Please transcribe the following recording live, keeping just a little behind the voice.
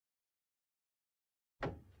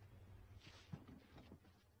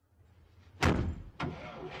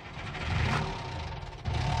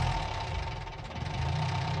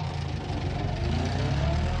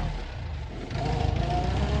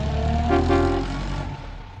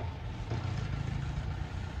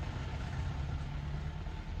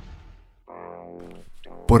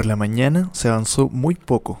Por la mañana se avanzó muy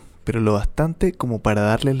poco, pero lo bastante como para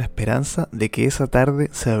darles la esperanza de que esa tarde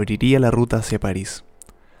se abriría la ruta hacia París.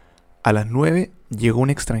 A las 9 llegó un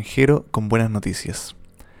extranjero con buenas noticias.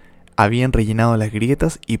 Habían rellenado las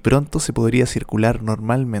grietas y pronto se podría circular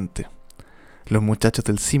normalmente. Los muchachos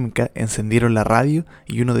del Simca encendieron la radio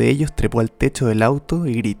y uno de ellos trepó al techo del auto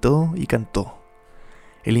y gritó y cantó.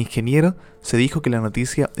 El ingeniero se dijo que la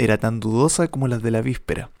noticia era tan dudosa como las de la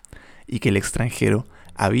víspera, y que el extranjero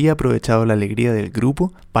había aprovechado la alegría del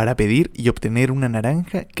grupo para pedir y obtener una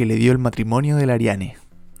naranja que le dio el matrimonio del Ariane.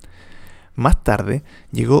 Más tarde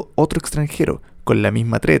llegó otro extranjero con la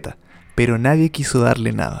misma treta, pero nadie quiso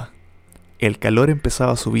darle nada. El calor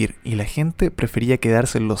empezaba a subir y la gente prefería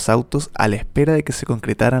quedarse en los autos a la espera de que se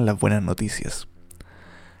concretaran las buenas noticias.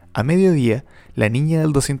 A mediodía, la niña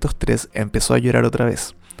del 203 empezó a llorar otra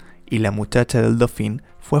vez, y la muchacha del Dauphin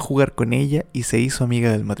fue a jugar con ella y se hizo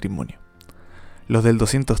amiga del matrimonio. Los del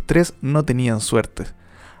 203 no tenían suerte.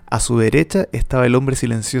 A su derecha estaba el hombre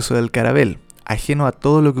silencioso del Caravelle, ajeno a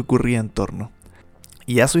todo lo que ocurría en torno.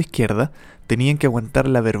 Y a su izquierda tenían que aguantar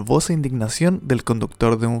la verbosa indignación del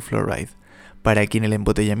conductor de un Floride, para quien el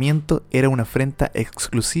embotellamiento era una afrenta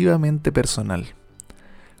exclusivamente personal.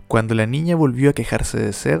 Cuando la niña volvió a quejarse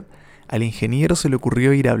de sed, al ingeniero se le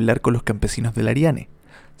ocurrió ir a hablar con los campesinos del Ariane.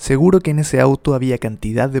 Seguro que en ese auto había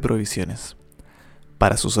cantidad de provisiones.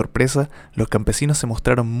 Para su sorpresa, los campesinos se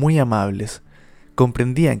mostraron muy amables.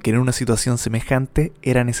 Comprendían que en una situación semejante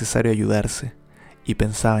era necesario ayudarse, y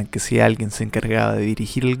pensaban que si alguien se encargaba de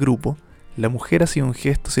dirigir el grupo, la mujer hacía un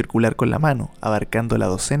gesto circular con la mano, abarcando la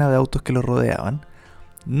docena de autos que lo rodeaban,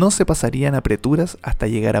 no se pasarían apreturas hasta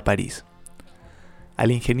llegar a París. Al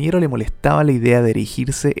ingeniero le molestaba la idea de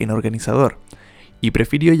erigirse en organizador, y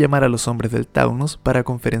prefirió llamar a los hombres del Taunus para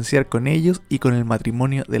conferenciar con ellos y con el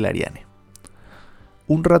matrimonio del Ariane.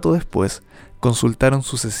 Un rato después, consultaron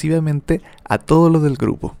sucesivamente a todos los del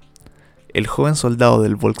grupo. El joven soldado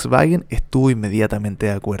del Volkswagen estuvo inmediatamente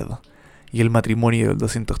de acuerdo, y el matrimonio del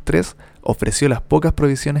 203 ofreció las pocas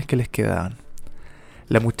provisiones que les quedaban.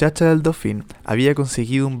 La muchacha del Dauphin había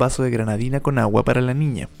conseguido un vaso de granadina con agua para la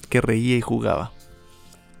niña, que reía y jugaba.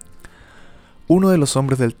 Uno de los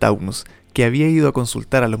hombres del Taunus, que había ido a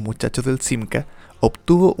consultar a los muchachos del Simca,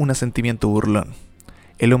 obtuvo un asentimiento burlón.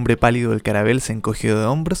 El hombre pálido del Caravelle se encogió de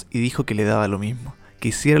hombros y dijo que le daba lo mismo, que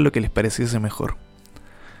hiciera lo que les pareciese mejor.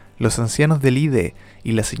 Los ancianos del ID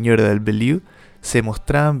y la señora del Bellevue se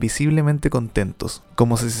mostraban visiblemente contentos,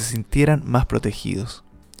 como si se sintieran más protegidos.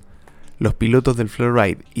 Los pilotos del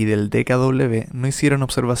Floride y del DKW no hicieron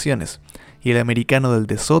observaciones, y el americano del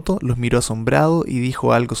De Soto los miró asombrado y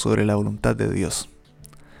dijo algo sobre la voluntad de Dios.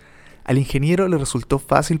 Al ingeniero le resultó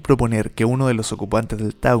fácil proponer que uno de los ocupantes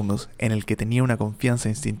del Taunus, en el que tenía una confianza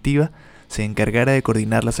instintiva, se encargara de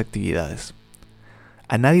coordinar las actividades.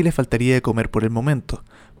 A nadie le faltaría de comer por el momento,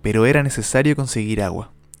 pero era necesario conseguir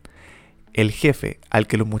agua. El jefe, al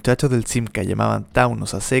que los muchachos del Simca llamaban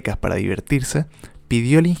Taunus a secas para divertirse,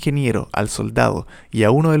 pidió al ingeniero, al soldado y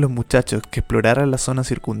a uno de los muchachos que exploraran la zona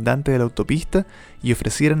circundante de la autopista y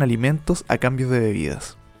ofrecieran alimentos a cambio de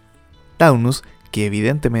bebidas. Taunus, que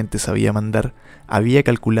evidentemente sabía mandar, había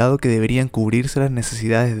calculado que deberían cubrirse las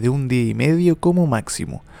necesidades de un día y medio como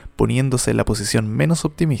máximo, poniéndose en la posición menos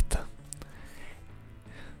optimista.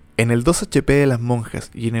 En el 2HP de las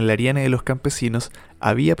monjas y en el Ariane de los campesinos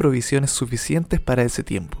había provisiones suficientes para ese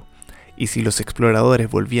tiempo, y si los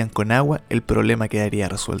exploradores volvían con agua, el problema quedaría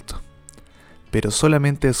resuelto. Pero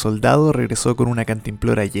solamente el soldado regresó con una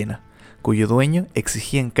cantimplora llena, cuyo dueño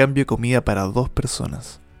exigía en cambio comida para 2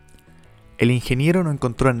 personas. El ingeniero no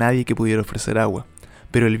encontró a nadie que pudiera ofrecer agua,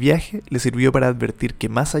 pero el viaje le sirvió para advertir que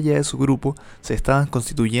más allá de su grupo se estaban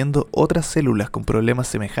constituyendo otras células con problemas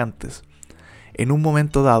semejantes. En un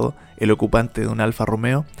momento dado, el ocupante de un Alfa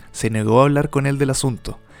Romeo se negó a hablar con él del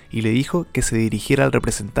asunto y le dijo que se dirigiera al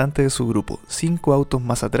representante de su grupo, 5 autos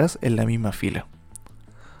más atrás en la misma fila.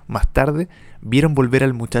 Más tarde, vieron volver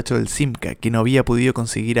al muchacho del Simca, que no había podido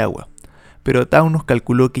conseguir agua, pero Taunus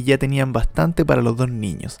calculó que ya tenían bastante para los 2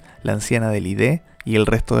 niños, la anciana del ID y el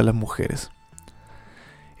resto de las mujeres.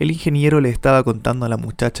 El ingeniero le estaba contando a la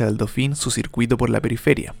muchacha del Dauphin su circuito por la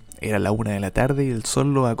periferia. Era la 1 de la tarde y el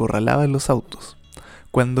sol lo acorralaba en los autos,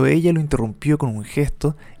 cuando ella lo interrumpió con un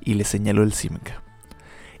gesto y le señaló el Simca.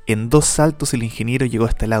 En 2 saltos el ingeniero llegó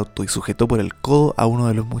hasta el auto y sujetó por el codo a uno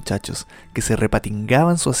de los muchachos, que se repatingaba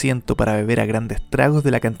en su asiento para beber a grandes tragos de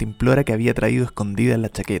la cantimplora que había traído escondida en la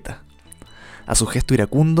chaqueta. A su gesto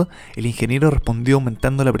iracundo, el ingeniero respondió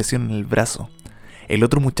aumentando la presión en el brazo. El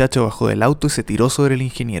otro muchacho bajó del auto y se tiró sobre el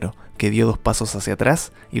ingeniero, que dio 2 pasos hacia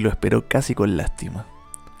atrás y lo esperó casi con lástima.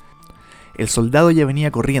 El soldado ya venía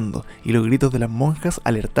corriendo, y los gritos de las monjas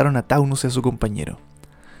alertaron a Taunus y a su compañero.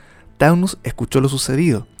 Taunus escuchó lo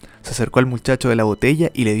sucedido, se acercó al muchacho de la botella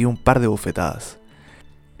y le dio un par de bofetadas.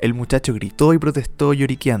 El muchacho gritó y protestó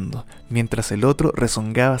lloriqueando, mientras el otro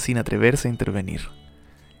rezongaba sin atreverse a intervenir.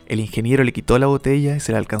 El ingeniero le quitó la botella y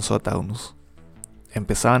se la alcanzó a Taunus.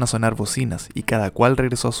 Empezaban a sonar bocinas y cada cual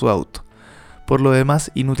regresó a su auto, por lo demás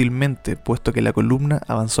inútilmente, puesto que la columna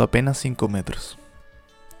avanzó apenas 5 metros.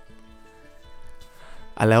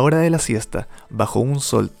 A la hora de la siesta, bajo un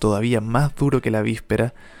sol todavía más duro que la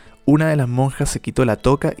víspera, una de las monjas se quitó la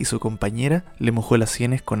toca y su compañera le mojó las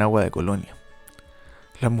sienes con agua de colonia.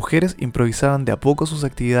 Las mujeres improvisaban de a poco sus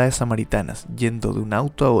actividades samaritanas, yendo de un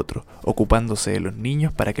auto a otro, ocupándose de los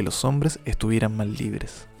niños para que los hombres estuvieran más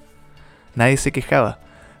libres. Nadie se quejaba,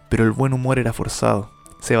 pero el buen humor era forzado.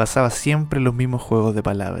 Se basaba siempre en los mismos juegos de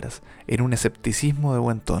palabras, en un escepticismo de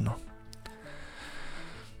buen tono.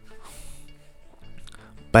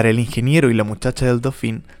 Para el ingeniero y la muchacha del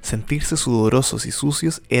Dauphin, sentirse sudorosos y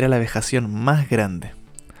sucios era la vejación más grande.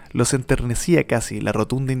 Los enternecía casi la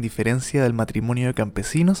rotunda indiferencia del matrimonio de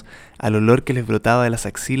campesinos al olor que les brotaba de las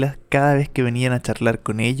axilas cada vez que venían a charlar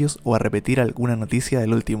con ellos o a repetir alguna noticia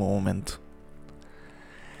del último momento.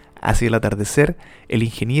 Hacia el atardecer, el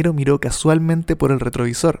ingeniero miró casualmente por el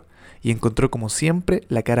retrovisor y encontró como siempre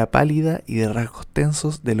la cara pálida y de rasgos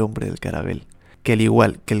tensos del hombre del carabel, que al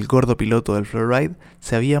igual que el gordo piloto del Floride,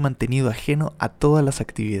 se había mantenido ajeno a todas las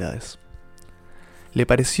actividades. Le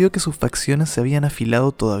pareció que sus facciones se habían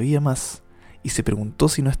afilado todavía más, y se preguntó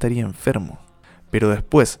si no estaría enfermo. Pero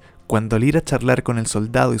después, cuando al ir a charlar con el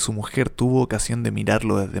soldado y su mujer tuvo ocasión de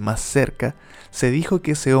mirarlo desde más cerca, se dijo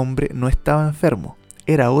que ese hombre no estaba enfermo,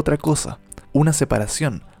 era otra cosa, una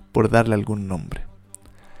separación, por darle algún nombre.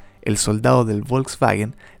 El soldado del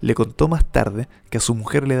Volkswagen le contó más tarde que a su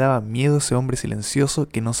mujer le daba miedo ese hombre silencioso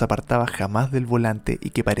que no se apartaba jamás del volante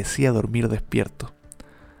y que parecía dormir despierto.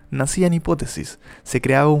 Nacían hipótesis, se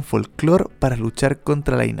creaba un folclore para luchar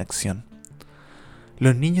contra la inacción.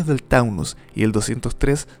 Los niños del Taunus y el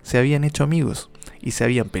 203 se habían hecho amigos, y se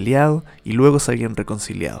habían peleado y luego se habían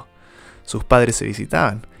reconciliado. Sus padres se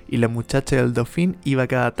visitaban, y la muchacha del Dauphin iba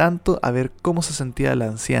cada tanto a ver cómo se sentía la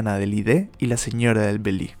anciana del ID y la señora del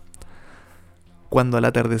Belí. Cuando al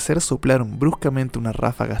atardecer soplaron bruscamente unas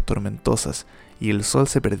ráfagas tormentosas y el sol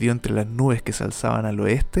se perdió entre las nubes que se alzaban al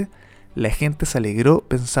oeste, la gente se alegró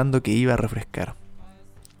pensando que iba a refrescar.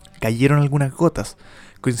 Cayeron algunas gotas,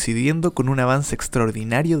 coincidiendo con un avance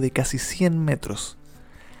extraordinario de casi 100 metros.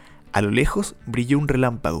 A lo lejos brilló un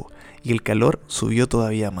relámpago y el calor subió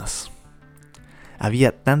todavía más.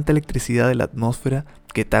 Había tanta electricidad en la atmósfera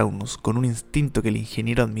que Taunus, con un instinto que el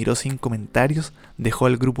ingeniero admiró sin comentarios, dejó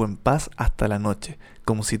al grupo en paz hasta la noche,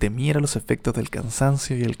 como si temiera los efectos del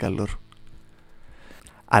cansancio y el calor.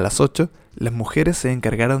 A las 8, las mujeres se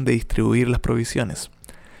encargaron de distribuir las provisiones.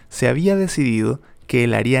 Se había decidido que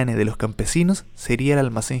el ariane de los campesinos sería el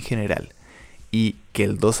almacén general y que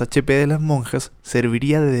el 2 HP de las monjas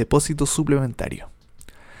serviría de depósito suplementario.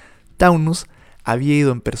 Taunus había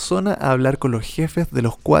ido en persona a hablar con los jefes de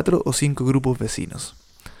los 4 o 5 grupos vecinos.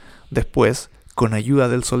 Después, con ayuda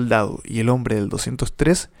del soldado y el hombre del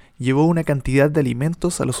 203, llevó una cantidad de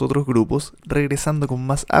alimentos a los otros grupos, regresando con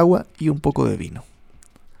más agua y un poco de vino.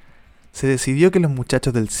 Se decidió que los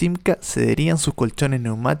muchachos del Simca cederían sus colchones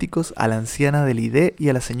neumáticos a la anciana del ID y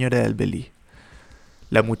a la señora del Belí.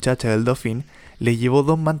 La muchacha del Dauphin le llevó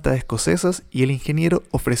 2 mantas escocesas y el ingeniero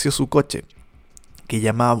ofreció su coche, que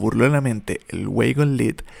llamaba burlonamente el Wagon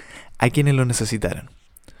Lead, a quienes lo necesitaran.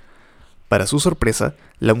 Para su sorpresa,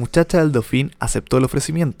 la muchacha del Dauphin aceptó el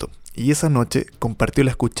ofrecimiento y esa noche compartió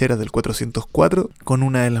las cucheras del 404 con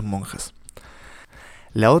una de las monjas.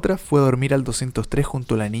 La otra fue a dormir al 203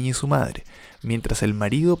 junto a la niña y su madre, mientras el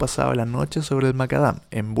marido pasaba la noche sobre el macadam,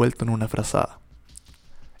 envuelto en una frazada.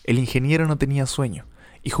 El ingeniero no tenía sueño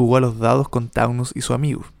y jugó a los dados con Taunus y su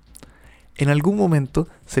amigo. En algún momento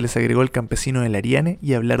se les agregó el campesino del Ariane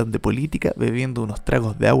y hablaron de política bebiendo unos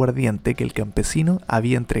tragos de aguardiente que el campesino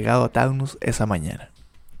había entregado a Taunus esa mañana.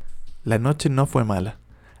 La noche no fue mala,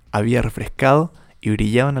 había refrescado y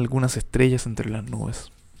brillaban algunas estrellas entre las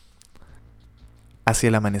nubes. Hacia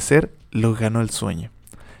el amanecer los ganó el sueño,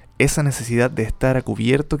 esa necesidad de estar a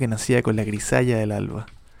cubierto que nacía con la grisalla del alba.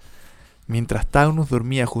 Mientras Taunus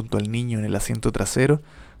dormía junto al niño en el asiento trasero,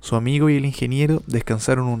 su amigo y el ingeniero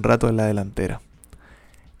descansaron un rato en la delantera.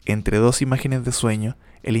 Entre 2 imágenes de sueño,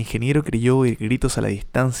 el ingeniero creyó oír gritos a la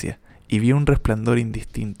distancia y vio un resplandor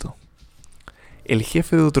indistinto. El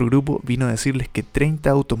jefe de otro grupo vino a decirles que 30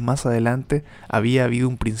 autos más adelante había habido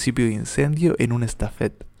un principio de incendio en un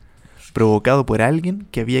estafet, provocado por alguien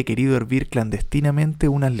que había querido hervir clandestinamente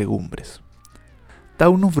unas legumbres.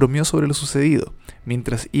 Taunus bromeó sobre lo sucedido,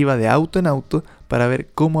 mientras iba de auto en auto para ver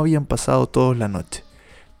cómo habían pasado todos la noche,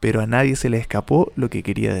 pero a nadie se le escapó lo que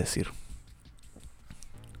quería decir.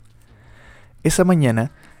 Esa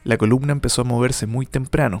mañana, la columna empezó a moverse muy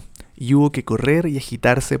temprano, y hubo que correr y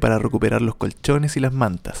agitarse para recuperar los colchones y las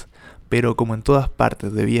mantas, pero como en todas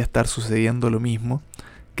partes debía estar sucediendo lo mismo,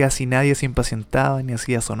 casi nadie se impacientaba ni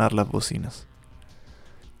hacía sonar las bocinas.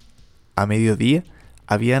 A mediodía,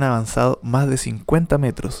 habían avanzado más de 50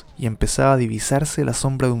 metros y empezaba a divisarse la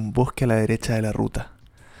sombra de un bosque a la derecha de la ruta.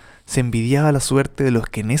 Se envidiaba la suerte de los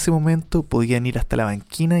que en ese momento podían ir hasta la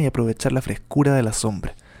banquina y aprovechar la frescura de la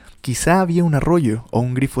sombra. Quizá había un arroyo o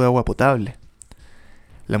un grifo de agua potable.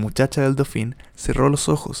 La muchacha del Dofín cerró los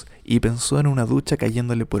ojos y pensó en una ducha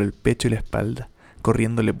cayéndole por el pecho y la espalda,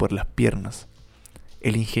 corriéndole por las piernas.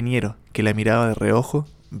 El ingeniero, que la miraba de reojo,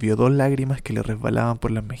 vio 2 lágrimas que le resbalaban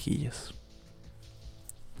por las mejillas.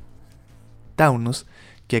 Taunus,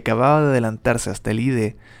 que acababa de adelantarse hasta el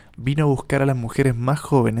ID, vino a buscar a las mujeres más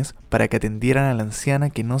jóvenes para que atendieran a la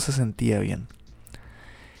anciana que no se sentía bien.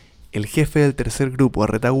 El jefe del tercer grupo a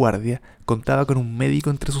retaguardia contaba con un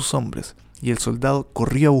médico entre sus hombres, y el soldado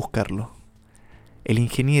corrió a buscarlo. El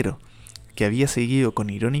ingeniero, que había seguido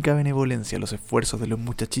con irónica benevolencia los esfuerzos de los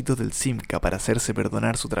muchachitos del Simca para hacerse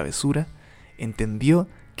perdonar su travesura, entendió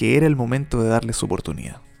que era el momento de darles su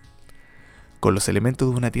oportunidad. Con los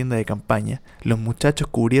elementos de una tienda de campaña, los muchachos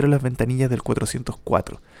cubrieron las ventanillas del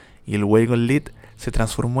 404, y el Wagon Lit se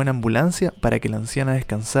transformó en ambulancia para que la anciana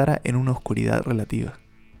descansara en una oscuridad relativa.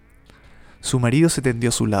 Su marido se tendió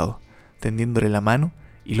a su lado, tendiéndole la mano,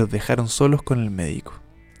 y los dejaron solos con el médico.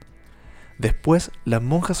 Después, las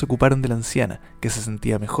monjas se ocuparon de la anciana, que se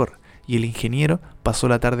sentía mejor, y el ingeniero pasó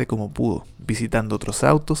la tarde como pudo, visitando otros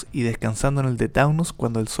autos y descansando en el de Taunus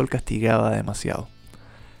cuando el sol castigaba demasiado.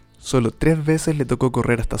 Solo 3 veces le tocó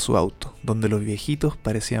correr hasta su auto, donde los viejitos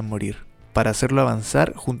parecían morir, para hacerlo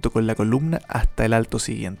avanzar junto con la columna hasta el alto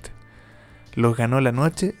siguiente. Los ganó la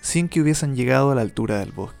noche sin que hubiesen llegado a la altura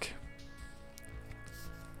del bosque.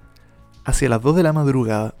 Hacia las 2 de la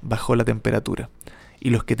madrugada bajó la temperatura,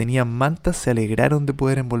 y los que tenían mantas se alegraron de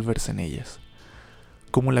poder envolverse en ellas.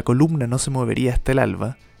 Como la columna no se movería hasta el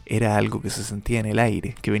alba, era algo que se sentía en el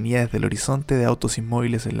aire, que venía desde el horizonte de autos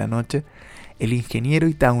inmóviles en la noche, el ingeniero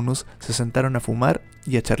y Taunus se sentaron a fumar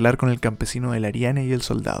y a charlar con el campesino del Ariane y el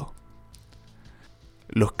soldado.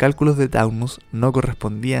 Los cálculos de Taunus no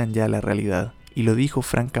correspondían ya a la realidad, y lo dijo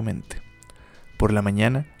francamente. Por la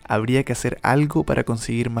mañana habría que hacer algo para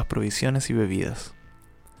conseguir más provisiones y bebidas.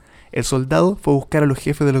 El soldado fue a buscar a los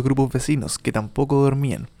jefes de los grupos vecinos, que tampoco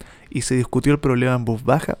dormían, y se discutió el problema en voz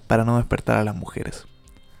baja para no despertar a las mujeres.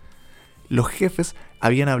 Los jefes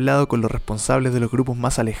habían hablado con los responsables de los grupos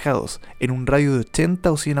más alejados, en un radio de 80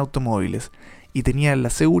 o 100 automóviles, y tenían la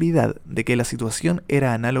seguridad de que la situación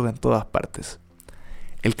era análoga en todas partes.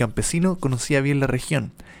 El campesino conocía bien la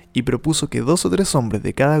región, y propuso que 2 o 3 hombres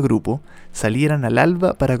de cada grupo salieran al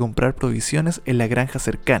alba para comprar provisiones en las granjas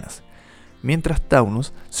cercanas, mientras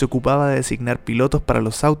Taunus se ocupaba de designar pilotos para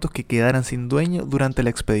los autos que quedaran sin dueño durante la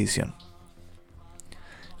expedición.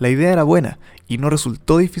 La idea era buena, y no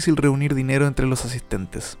resultó difícil reunir dinero entre los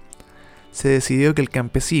asistentes. Se decidió que el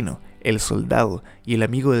campesino, el soldado y el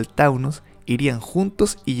amigo del Taunus irían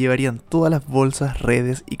juntos y llevarían todas las bolsas,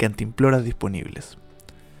 redes y cantimploras disponibles.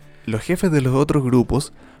 Los jefes de los otros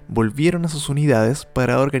grupos volvieron a sus unidades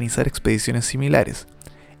para organizar expediciones similares,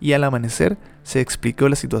 y al amanecer se explicó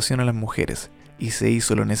la situación a las mujeres, y se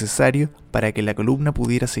hizo lo necesario para que la columna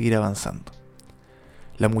pudiera seguir avanzando.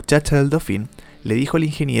 La muchacha del Dofín le dijo al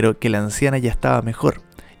ingeniero que la anciana ya estaba mejor,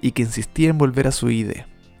 y que insistía en volver a su idea.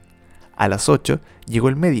 A las 8 llegó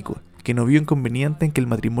el médico, que no vio inconveniente en que el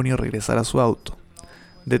matrimonio regresara a su auto.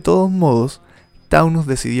 De todos modos, Taunus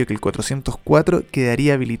decidió que el 404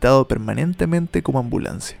 quedaría habilitado permanentemente como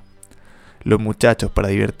ambulancia. Los muchachos, para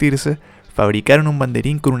divertirse, fabricaron un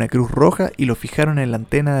banderín con una cruz roja y lo fijaron en la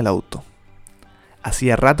antena del auto.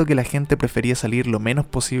 Hacía rato que la gente prefería salir lo menos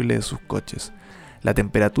posible de sus coches. La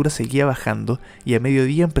temperatura seguía bajando y a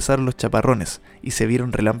mediodía empezaron los chaparrones y se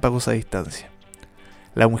vieron relámpagos a distancia.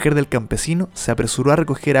 La mujer del campesino se apresuró a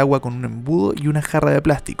recoger agua con un embudo y una jarra de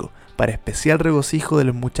plástico, para especial regocijo de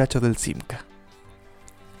los muchachos del Simca.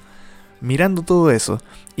 Mirando todo eso,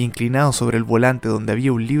 inclinado sobre el volante donde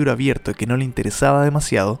había un libro abierto que no le interesaba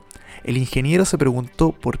demasiado, el ingeniero se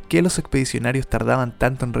preguntó por qué los expedicionarios tardaban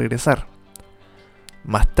tanto en regresar.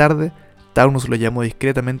 Más tarde, Taunus lo llamó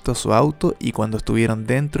discretamente a su auto y cuando estuvieron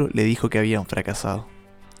dentro le dijo que habían fracasado.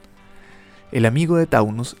 El amigo de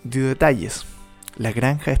Taunus dio detalles. Las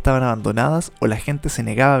granjas estaban abandonadas o la gente se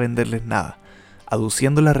negaba a venderles nada,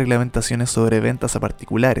 aduciendo las reglamentaciones sobre ventas a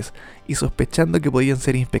particulares y sospechando que podían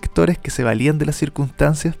ser inspectores que se valían de las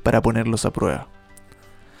circunstancias para ponerlos a prueba.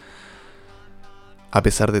 A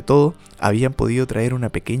pesar de todo, habían podido traer una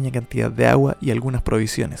pequeña cantidad de agua y algunas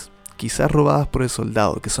provisiones, quizás robadas por el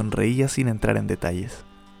soldado que sonreía sin entrar en detalles.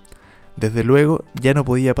 Desde luego, ya no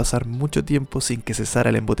podía pasar mucho tiempo sin que cesara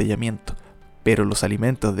el embotellamiento, pero los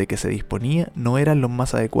alimentos de que se disponía no eran los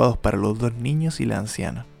más adecuados para los 2 niños y la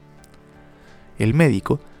anciana. El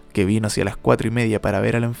médico, que vino hacia las 4:30 para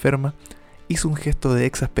ver a la enferma, hizo un gesto de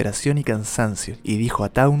exasperación y cansancio y dijo a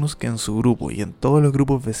Taunus que en su grupo y en todos los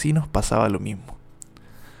grupos vecinos pasaba lo mismo.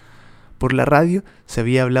 Por la radio se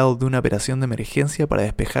había hablado de una operación de emergencia para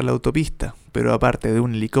despejar la autopista, pero aparte de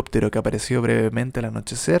un helicóptero que apareció brevemente al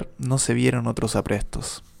anochecer, no se vieron otros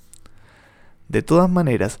aprestos. De todas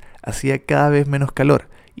maneras, hacía cada vez menos calor,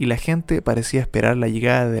 y la gente parecía esperar la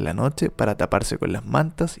llegada de la noche para taparse con las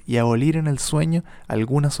mantas y abolir en el sueño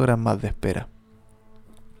algunas horas más de espera.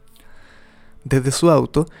 Desde su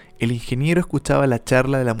auto, el ingeniero escuchaba la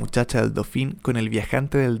charla de la muchacha del Dauphin con el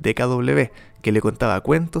viajante del DKW, que le contaba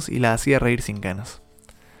cuentos y la hacía reír sin ganas.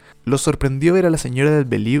 Lo sorprendió ver a la señora del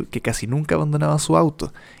Believe, que casi nunca abandonaba su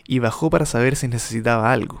auto, y bajó para saber si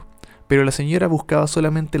necesitaba algo, pero la señora buscaba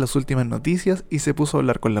solamente las últimas noticias y se puso a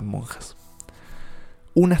hablar con las monjas.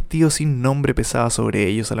 Un hastío sin nombre pesaba sobre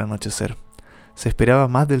ellos al anochecer. Se esperaba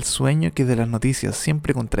más del sueño que de las noticias,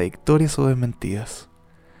 siempre contradictorias o desmentidas.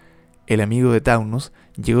 El amigo de Taunus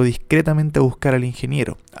llegó discretamente a buscar al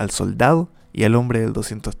ingeniero, al soldado y al hombre del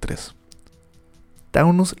 203.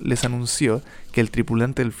 Taunus les anunció que el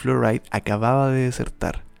tripulante del Floride acababa de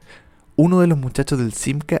desertar. Uno de los muchachos del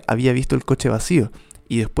Simca había visto el coche vacío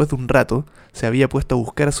y después de un rato se había puesto a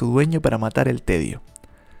buscar a su dueño para matar el tedio.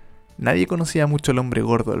 Nadie conocía mucho al hombre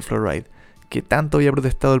gordo del Floride, que tanto había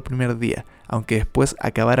protestado el primer día, aunque después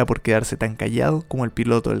acabara por quedarse tan callado como el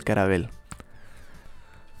piloto del Caravelle.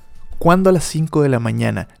 Cuando a las 5 de la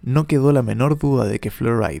mañana no quedó la menor duda de que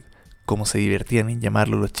Floride, como se divertían en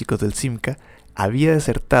llamarlo los chicos del Simca, había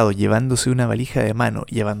desertado llevándose una valija de mano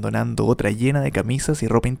y abandonando otra llena de camisas y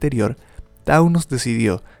ropa interior, Taunus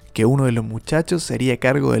decidió que uno de los muchachos se haría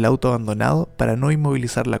cargo del auto abandonado para no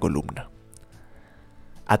inmovilizar la columna.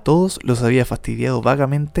 A todos los había fastidiado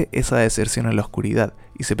vagamente esa deserción en la oscuridad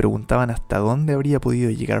y se preguntaban hasta dónde habría podido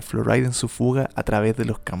llegar Floride en su fuga a través de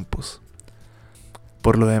los campos.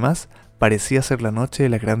 Por lo demás, parecía ser la noche de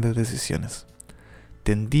las grandes decisiones.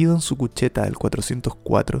 Tendido en su cucheta del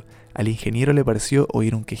 404, al ingeniero le pareció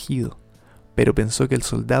oír un quejido, pero pensó que el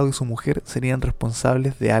soldado y su mujer serían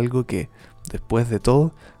responsables de algo que, después de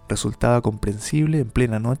todo, resultaba comprensible en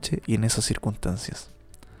plena noche y en esas circunstancias.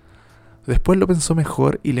 Después lo pensó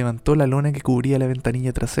mejor y levantó la lona que cubría la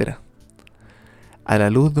ventanilla trasera. A la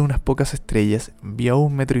luz de unas pocas estrellas, vio a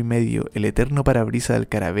 1,5 metros el eterno parabrisas del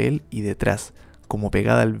Caravelle y detrás, como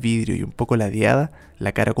pegada al vidrio y un poco ladeada,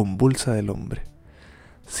 la cara convulsa del hombre.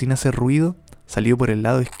 Sin hacer ruido, salió por el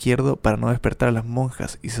lado izquierdo para no despertar a las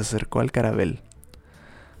monjas y se acercó al Caravelle.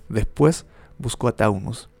 Después buscó a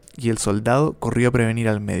Taunus, y el soldado corrió a prevenir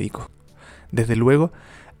al médico. Desde luego,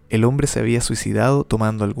 el hombre se había suicidado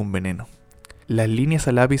tomando algún veneno. Las líneas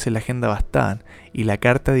a lápiz en la agenda bastaban, y la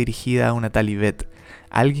carta dirigida a una tal Yvette,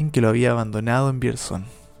 alguien que lo había abandonado en Vierzon.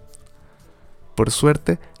 Por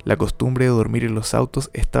suerte, la costumbre de dormir en los autos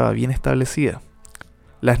estaba bien establecida.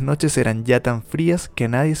 Las noches eran ya tan frías que a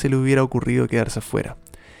nadie se le hubiera ocurrido quedarse afuera,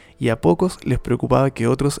 y a pocos les preocupaba que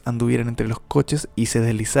otros anduvieran entre los coches y se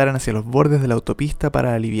deslizaran hacia los bordes de la autopista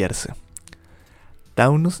para aliviarse.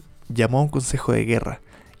 Taunus llamó a un consejo de guerra,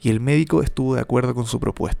 y el médico estuvo de acuerdo con su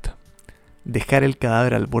propuesta. Dejar el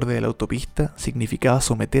cadáver al borde de la autopista significaba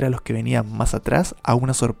someter a los que venían más atrás a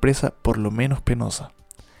una sorpresa por lo menos penosa.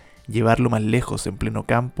 Llevarlo más lejos, en pleno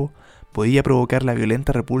campo, podía provocar la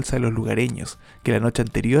violenta repulsa de los lugareños, que la noche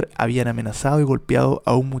anterior habían amenazado y golpeado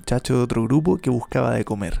a un muchacho de otro grupo que buscaba de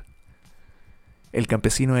comer. El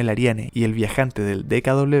campesino del Ariane y el viajante del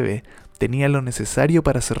DKW tenían lo necesario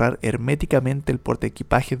para cerrar herméticamente el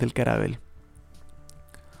portaequipajes del Caravelle.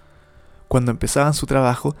 Cuando empezaban su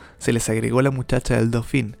trabajo, se les agregó la muchacha del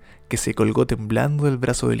Dauphin, que se colgó temblando del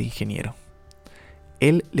brazo del ingeniero.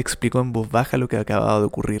 Él le explicó en voz baja lo que acababa de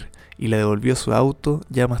ocurrir y la devolvió a su auto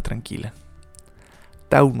ya más tranquila.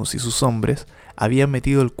 Taunus y sus hombres habían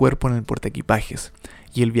metido el cuerpo en el portaequipajes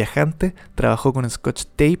y el viajante trabajó con scotch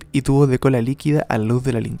tape y tubos de cola líquida a la luz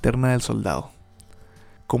de la linterna del soldado.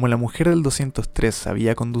 Como la mujer del 203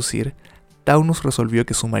 sabía conducir, Taunus resolvió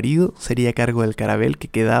que su marido sería a cargo del Caravelle que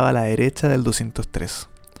quedaba a la derecha del 203.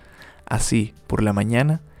 Así, por la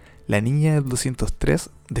mañana, La niña del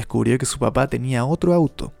 203 descubrió que su papá tenía otro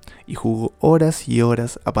auto y jugó horas y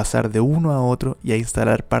horas a pasar de uno a otro y a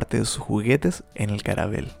instalar parte de sus juguetes en el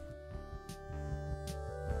Caravelle.